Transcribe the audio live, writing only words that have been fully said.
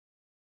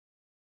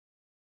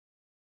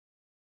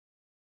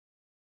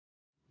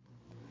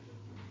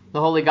The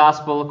Holy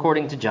Gospel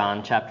according to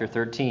John, chapter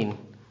 13.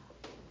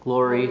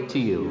 Glory to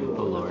you,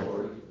 O Lord.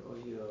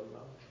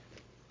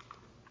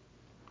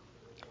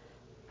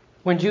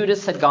 When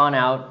Judas had gone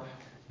out,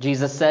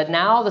 Jesus said,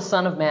 "Now the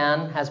Son of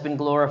Man has been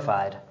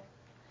glorified,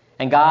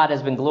 and God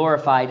has been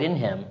glorified in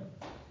him.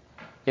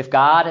 If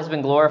God has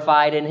been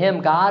glorified in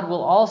him, God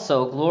will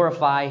also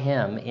glorify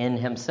him in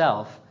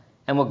himself,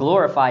 and will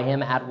glorify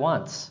him at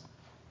once.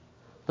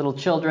 Little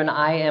children,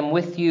 I am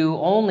with you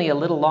only a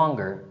little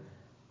longer.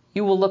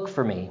 You will look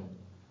for me.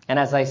 And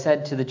as I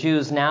said to the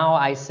Jews, now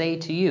I say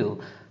to you,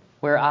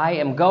 where I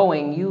am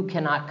going, you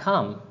cannot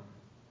come.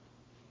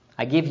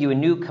 I give you a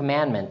new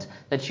commandment,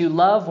 that you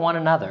love one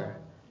another,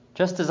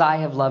 just as I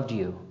have loved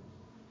you.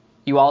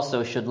 You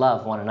also should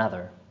love one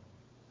another.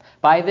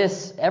 By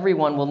this,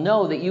 everyone will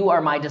know that you are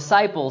my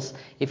disciples,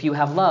 if you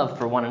have love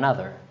for one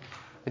another."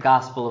 The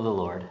Gospel of the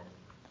Lord.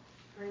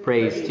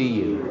 Praise to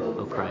you,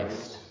 O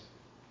Christ.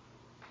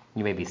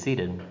 You may be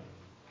seated.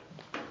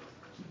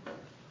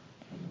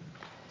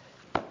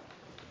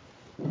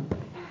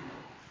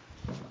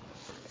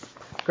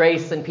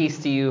 Grace and peace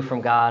to you from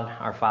God,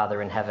 our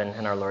Father in heaven,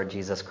 and our Lord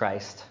Jesus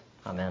Christ.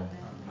 Amen.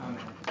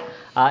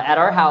 At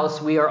our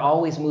house, we are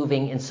always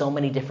moving in so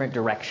many different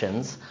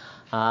directions,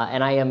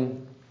 and I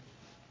am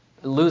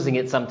losing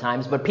it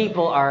sometimes, but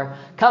people are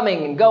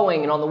coming and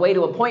going and on the way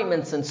to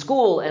appointments and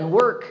school and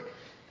work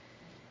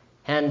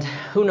and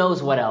who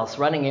knows what else,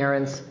 running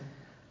errands.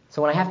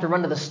 So when I have to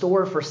run to the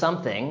store for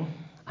something,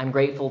 I'm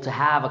grateful to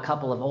have a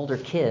couple of older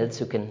kids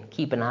who can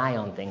keep an eye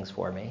on things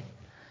for me,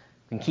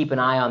 can keep an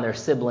eye on their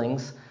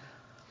siblings.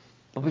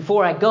 But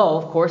before I go,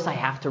 of course, I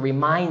have to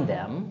remind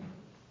them,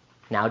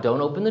 now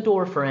don't open the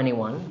door for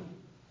anyone,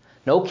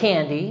 no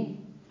candy,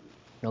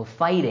 no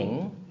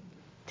fighting,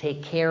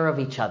 take care of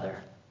each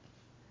other.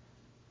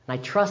 And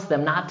I trust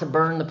them not to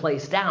burn the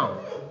place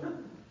down.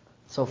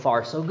 So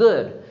far, so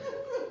good.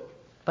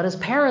 But as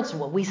parents,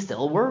 well, we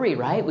still worry,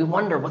 right? We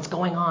wonder what's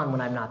going on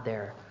when I'm not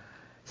there.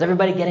 Is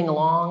everybody getting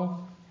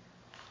along?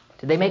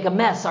 Did they make a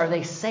mess? Are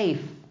they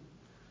safe?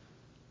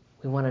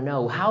 We want to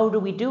know, how do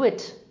we do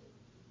it?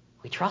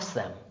 We trust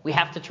them. We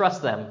have to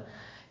trust them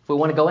if we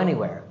want to go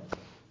anywhere.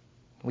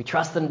 We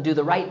trust them to do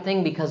the right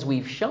thing because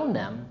we've shown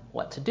them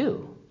what to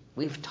do.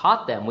 We've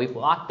taught them. We've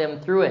walked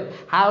them through it.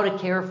 How to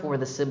care for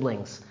the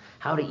siblings.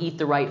 How to eat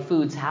the right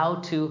foods. How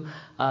to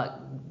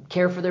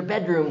care for their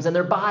bedrooms and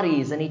their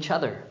bodies and each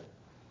other.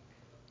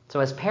 So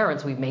as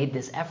parents, we've made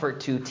this effort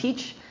to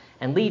teach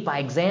and lead by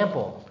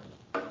example.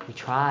 We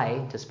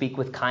try to speak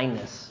with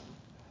kindness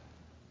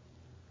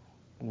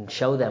and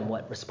show them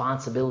what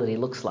responsibility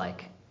looks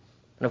like.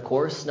 And of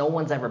course, no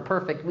one's ever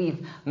perfect.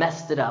 We've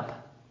messed it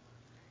up.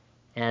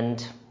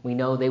 And we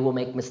know they will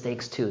make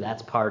mistakes too.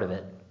 That's part of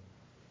it.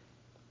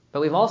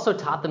 But we've also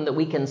taught them that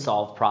we can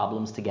solve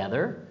problems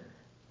together.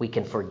 We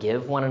can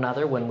forgive one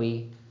another when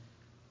we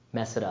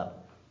mess it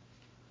up.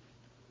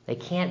 They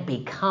can't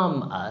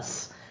become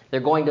us.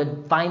 They're going to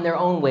find their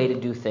own way to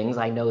do things.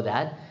 I know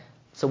that.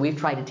 So we've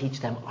tried to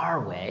teach them our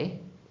way,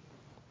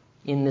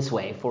 in this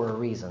way, for a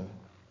reason.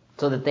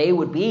 So that they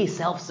would be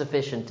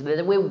self-sufficient, that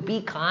they would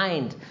be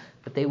kind,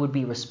 but they would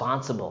be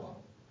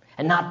responsible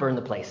and not burn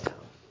the place down.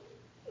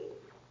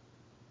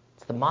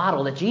 It's the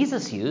model that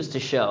Jesus used to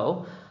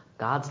show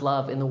God's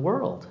love in the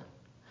world.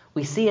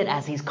 We see it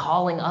as he's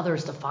calling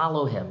others to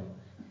follow him.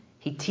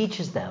 He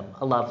teaches them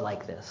a love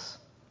like this,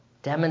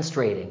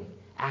 demonstrating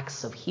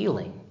acts of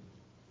healing,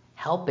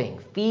 helping,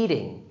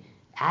 feeding,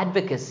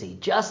 advocacy,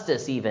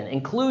 justice even,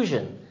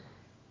 inclusion.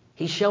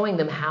 He's showing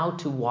them how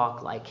to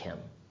walk like him,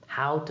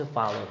 how to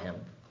follow him.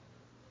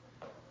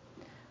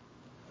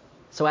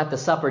 So at the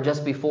supper,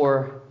 just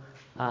before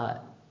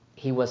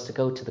he was to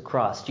go to the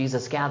cross,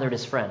 Jesus gathered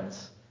his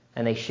friends,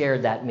 and they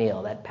shared that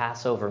meal, that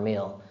Passover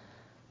meal.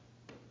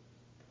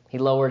 He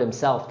lowered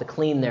himself to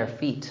clean their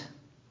feet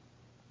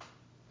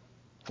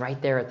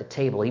right there at the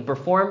table. He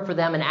performed for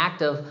them an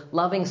act of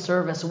loving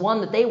service,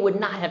 one that they would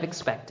not have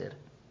expected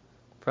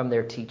from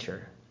their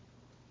teacher,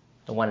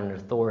 the one in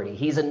authority.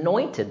 He's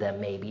anointed them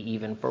maybe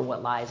even for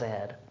what lies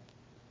ahead.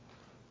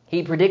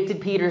 He predicted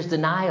Peter's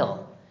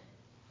denial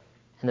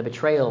and the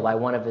betrayal by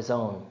one of his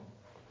own.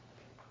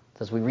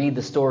 As we read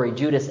the story,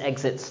 Judas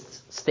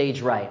exits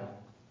stage right.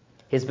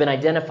 He's been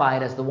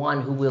identified as the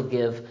one who will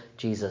give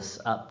Jesus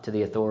up to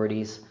the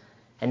authorities.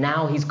 And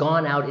now he's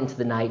gone out into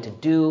the night to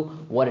do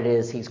what it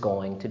is he's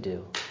going to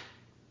do.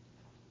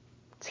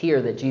 It's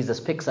here that Jesus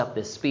picks up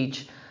this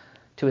speech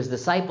to his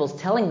disciples,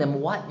 telling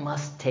them what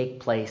must take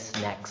place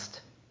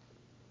next.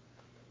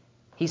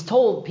 He's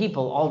told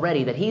people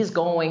already that he's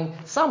going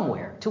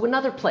somewhere, to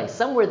another place,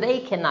 somewhere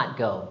they cannot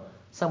go,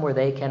 somewhere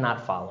they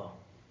cannot follow.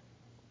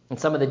 And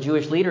some of the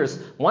Jewish leaders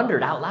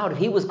wondered out loud if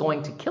he was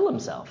going to kill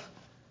himself.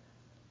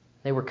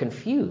 They were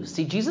confused.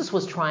 See, Jesus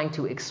was trying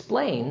to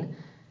explain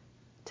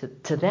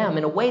to them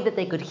in a way that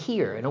they could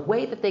hear, in a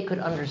way that they could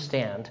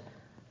understand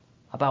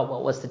about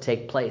what was to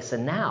take place.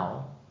 And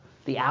now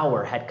the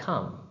hour had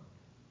come.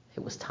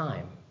 It was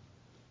time.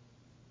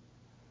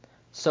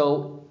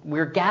 So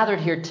we're gathered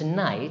here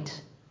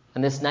tonight,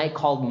 on this night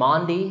called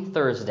Maundy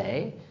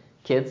Thursday,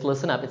 Kids,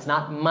 listen up. It's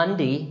not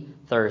Monday,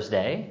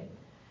 Thursday.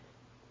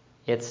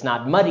 It's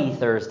not Muddy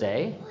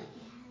Thursday.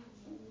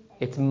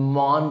 It's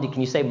Maundy.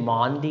 Can you say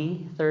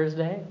Maundy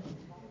Thursday?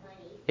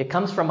 It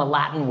comes from a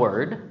Latin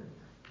word,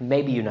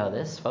 maybe you know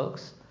this,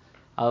 folks,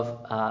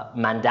 of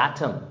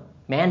mandatum,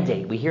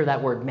 mandate. We hear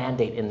that word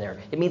mandate in there.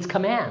 It means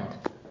command,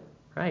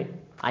 right?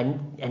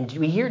 And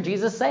we hear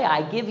Jesus say,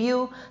 I give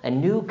you a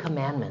new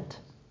commandment,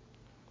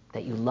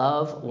 that you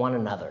love one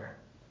another,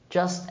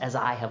 just as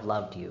I have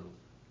loved you.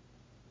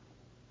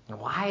 And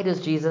why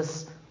does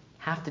Jesus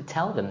have to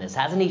tell them this?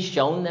 Hasn't he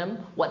shown them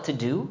what to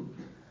do?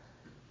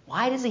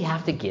 Why does he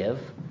have to give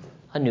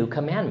a new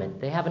commandment?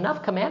 They have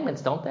enough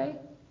commandments, don't they?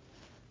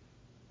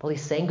 Well,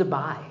 he's saying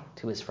goodbye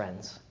to his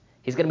friends.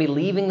 He's going to be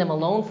leaving them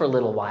alone for a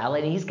little while,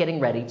 and he's getting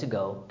ready to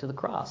go to the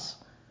cross.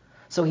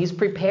 So he's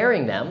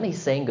preparing them.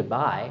 He's saying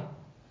goodbye.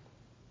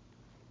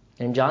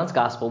 In John's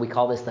Gospel, we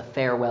call this the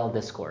farewell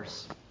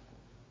discourse.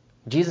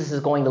 Jesus is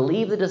going to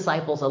leave the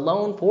disciples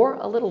alone for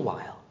a little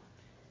while.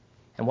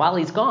 And while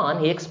he's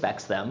gone, he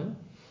expects them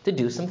to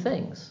do some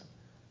things.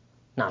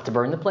 Not to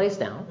burn the place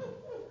down,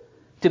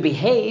 to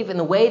behave in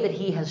the way that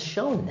he has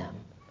shown them,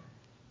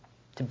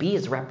 to be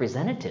his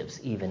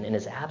representatives even in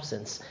his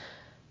absence.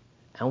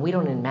 And we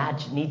don't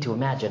need to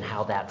imagine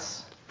how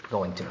that's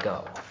going to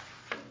go.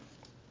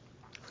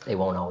 They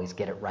won't always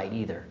get it right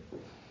either.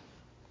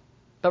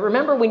 But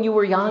remember when you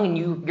were young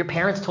and your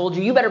parents told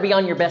you better be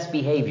on your best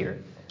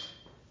behavior.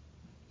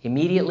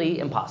 Immediately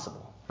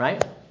impossible,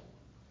 right?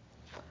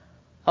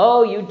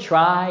 Oh, you'd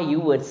try. You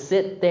would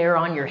sit there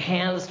on your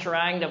hands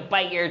trying to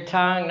bite your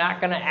tongue,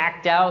 not going to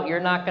act out. You're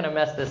not going to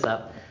mess this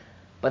up.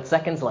 But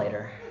seconds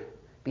later,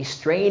 be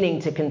straining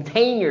to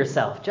contain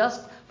yourself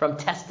just from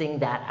testing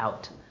that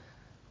out.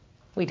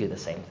 We do the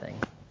same thing.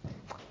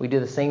 We do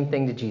the same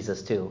thing to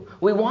Jesus too.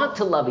 We want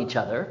to love each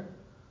other.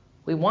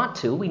 We want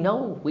to. We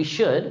know we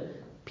should.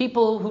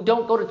 People who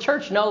don't go to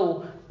church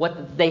know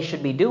what they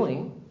should be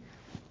doing.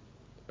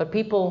 But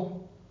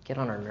people get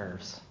on our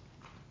nerves.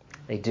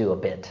 They do a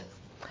bit.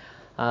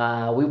 We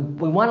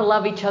want to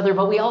love each other,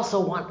 but we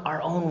also want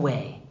our own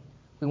way.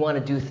 We want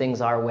to do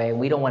things our way.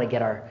 We don't want to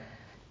get our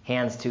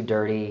hands too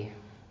dirty.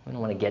 We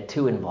don't want to get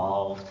too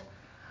involved.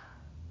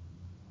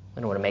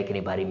 We don't want to make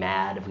anybody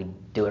mad if we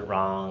do it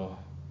wrong.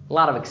 A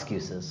lot of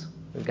excuses.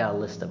 We've got a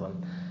list of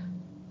them.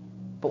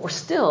 But we're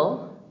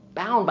still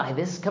bound by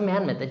this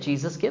commandment that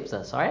Jesus gives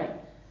us, all right?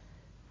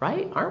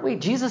 Right? Aren't we?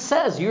 Jesus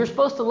says you're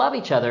supposed to love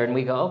each other. And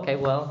we go, okay,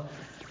 well,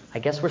 I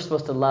guess we're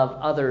supposed to love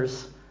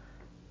others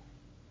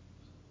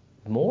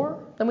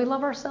more than we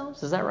love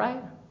ourselves. Is that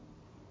right?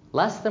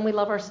 Less than we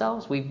love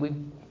ourselves? We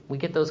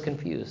get those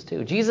confused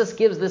too. Jesus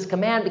gives this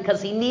command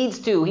because he needs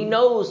to. He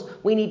knows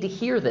we need to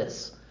hear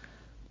this.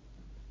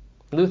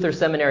 Luther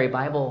Seminary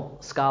Bible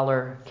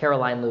scholar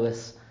Caroline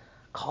Lewis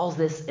calls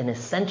this an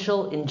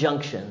essential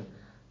injunction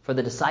for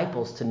the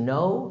disciples to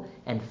know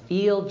and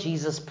feel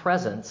Jesus'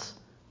 presence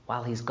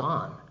while he's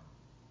gone.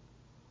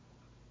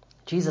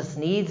 Jesus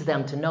needs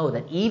them to know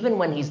that even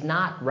when he's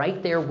not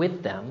right there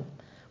with them,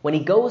 when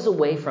he goes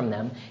away from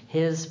them,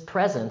 his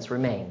presence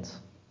remains.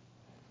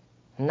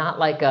 Not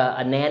like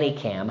a nanny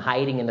cam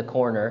hiding in the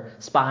corner,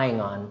 spying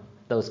on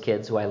those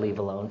kids who I leave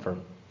alone for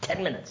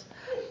 10 minutes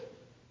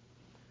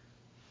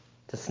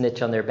to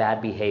snitch on their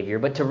bad behavior,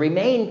 but to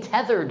remain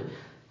tethered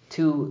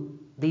to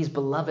these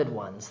beloved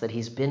ones that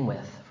he's been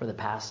with for the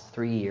past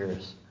 3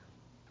 years.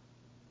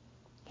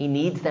 He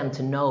needs them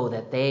to know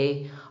that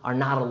they are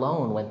not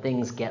alone when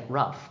things get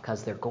rough,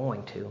 because they're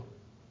going to.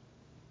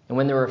 And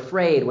when they're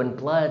afraid, when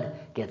blood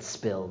gets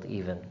spilled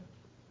even.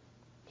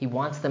 He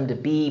wants them to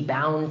be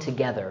bound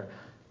together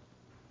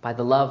by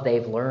the love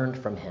they've learned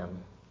from him.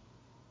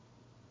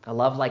 A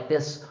love like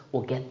this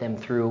will get them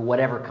through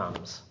whatever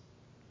comes.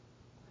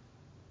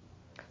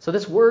 So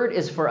this word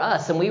is for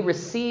us, and we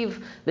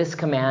receive this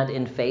command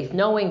in faith,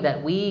 knowing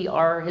that we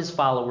are his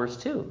followers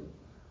too,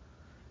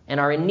 and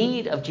are in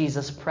need of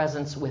Jesus'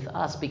 presence with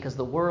us, because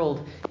the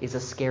world is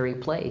a scary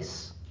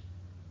place.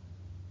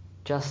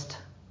 Just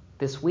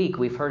this week,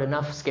 we've heard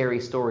enough scary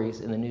stories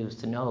in the news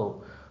to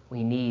know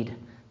we need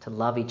to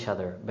love each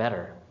other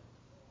better.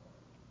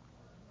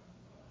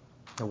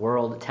 The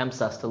world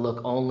tempts us to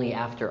look only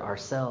after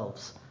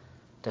ourselves,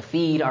 to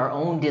feed our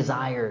own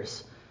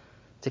desires,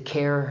 to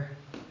care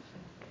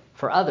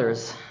for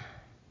others,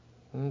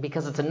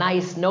 because it's a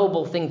nice,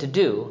 noble thing to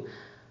do,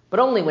 but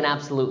only when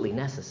absolutely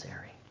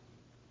necessary.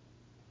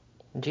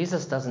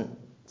 Jesus doesn't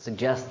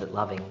suggest that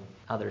loving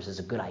others is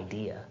a good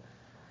idea.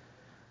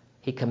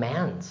 He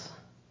commands.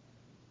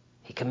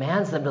 He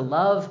commands them to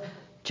love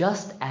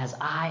just as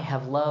I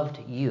have loved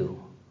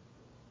you,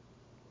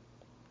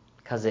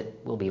 because it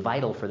will be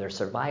vital for their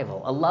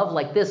survival. A love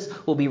like this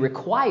will be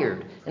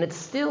required, and it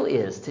still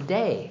is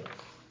today.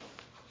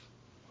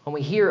 When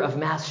we hear of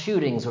mass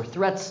shootings or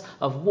threats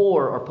of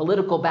war or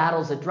political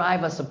battles that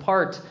drive us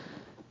apart,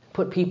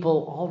 put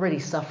people already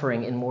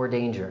suffering in more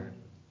danger,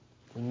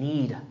 we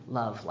need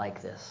love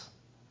like this.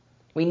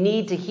 We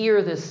need to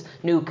hear this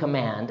new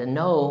command and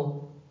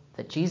know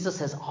that Jesus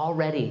has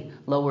already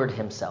lowered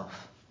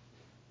himself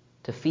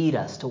to feed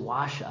us, to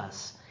wash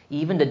us,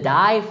 even to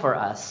die for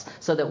us,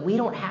 so that we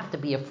don't have to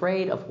be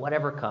afraid of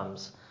whatever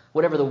comes,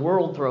 whatever the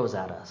world throws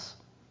at us.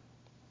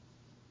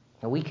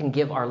 And we can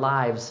give our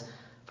lives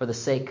for the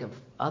sake of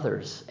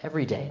others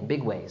every day, in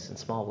big ways and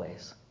small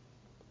ways.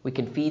 We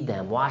can feed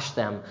them, wash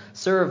them,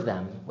 serve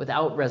them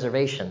without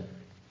reservation.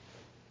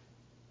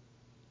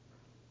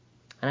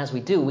 And as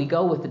we do, we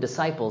go with the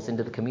disciples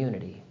into the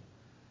community,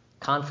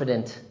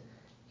 confident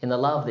in the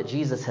love that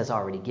Jesus has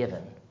already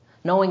given,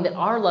 knowing that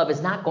our love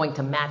is not going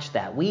to match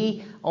that.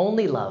 We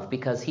only love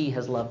because he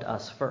has loved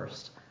us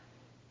first.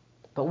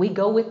 But we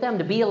go with them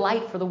to be a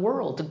light for the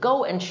world, to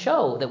go and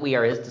show that we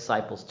are his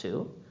disciples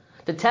too,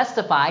 to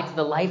testify to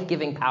the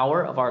life-giving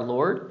power of our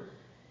Lord.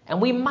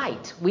 And we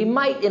might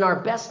in our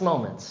best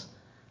moments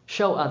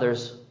show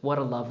others what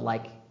a love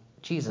like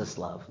Jesus'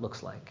 love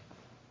looks like.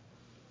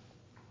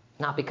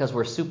 Not because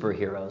we're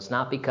superheroes,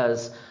 not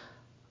because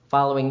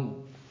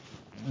following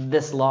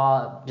this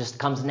law just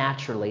comes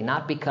naturally,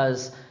 not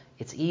because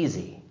it's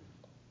easy.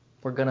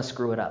 We're going to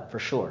screw it up for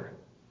sure.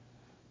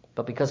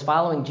 But because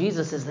following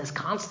Jesus is this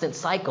constant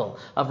cycle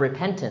of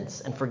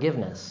repentance and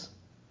forgiveness,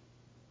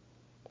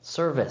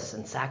 service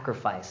and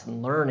sacrifice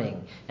and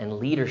learning and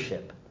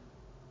leadership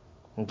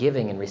and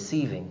giving and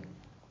receiving.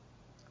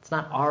 It's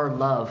not our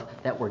love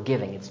that we're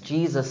giving. It's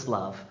Jesus'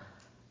 love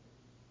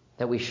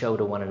that we show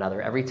to one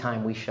another every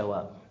time we show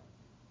up.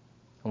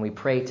 When we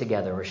pray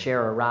together or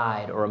share a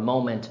ride or a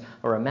moment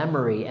or a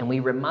memory, and we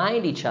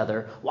remind each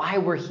other why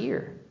we're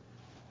here,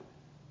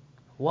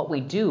 what we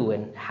do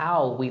and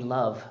how we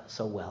love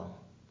so well.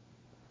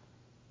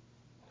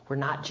 We're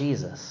not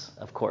Jesus,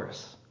 of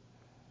course.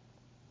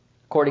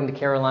 According to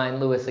Caroline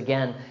Lewis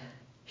again,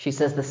 she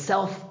says the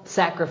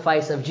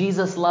self-sacrifice of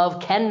Jesus'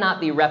 love cannot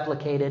be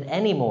replicated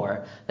any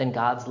more than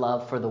God's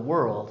love for the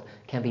world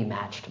can be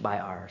matched by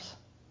ours.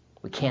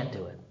 We can't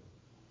do it.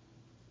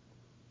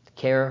 To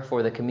care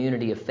for the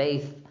community of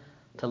faith,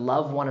 to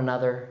love one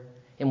another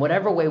in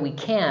whatever way we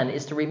can,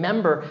 is to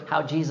remember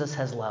how Jesus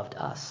has loved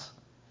us,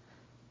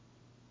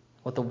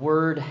 what the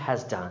Word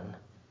has done,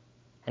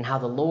 and how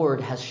the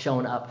Lord has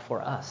shown up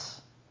for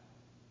us.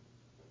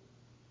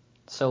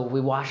 So we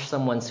wash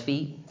someone's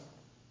feet.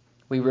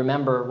 We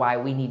remember why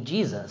we need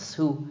Jesus,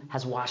 who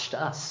has washed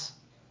us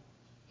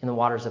in the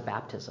waters of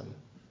baptism.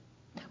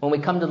 When we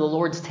come to the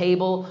Lord's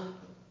table,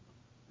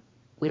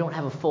 we don't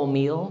have a full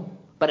meal,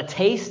 but a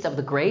taste of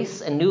the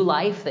grace and new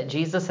life that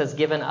Jesus has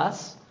given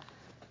us.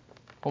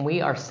 When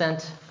we are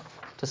sent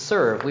to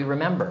serve, we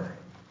remember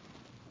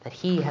that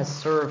he has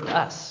served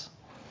us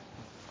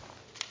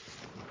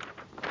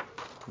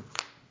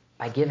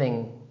by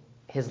giving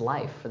his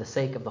life for the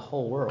sake of the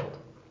whole world.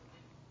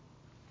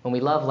 When we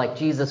love like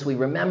Jesus, we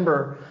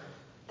remember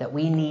that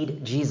we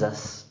need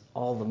Jesus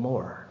all the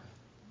more.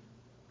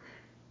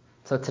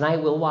 So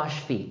tonight we'll wash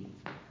feet.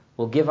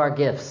 We'll give our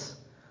gifts.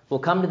 We'll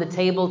come to the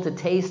table to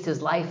taste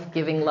his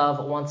life-giving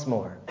love once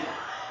more.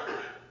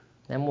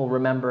 Then we'll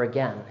remember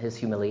again his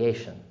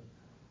humiliation,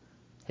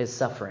 his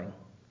suffering,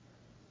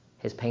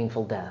 his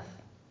painful death,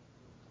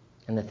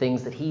 and the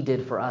things that he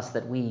did for us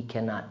that we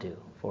cannot do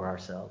for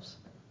ourselves.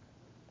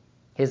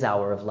 His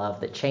hour of love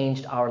that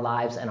changed our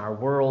lives and our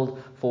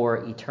world for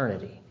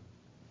eternity.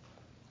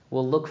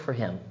 We'll look for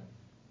him.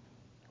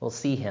 We'll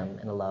see him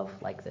in a love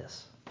like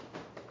this.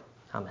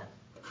 Amen.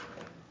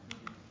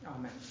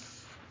 Amen.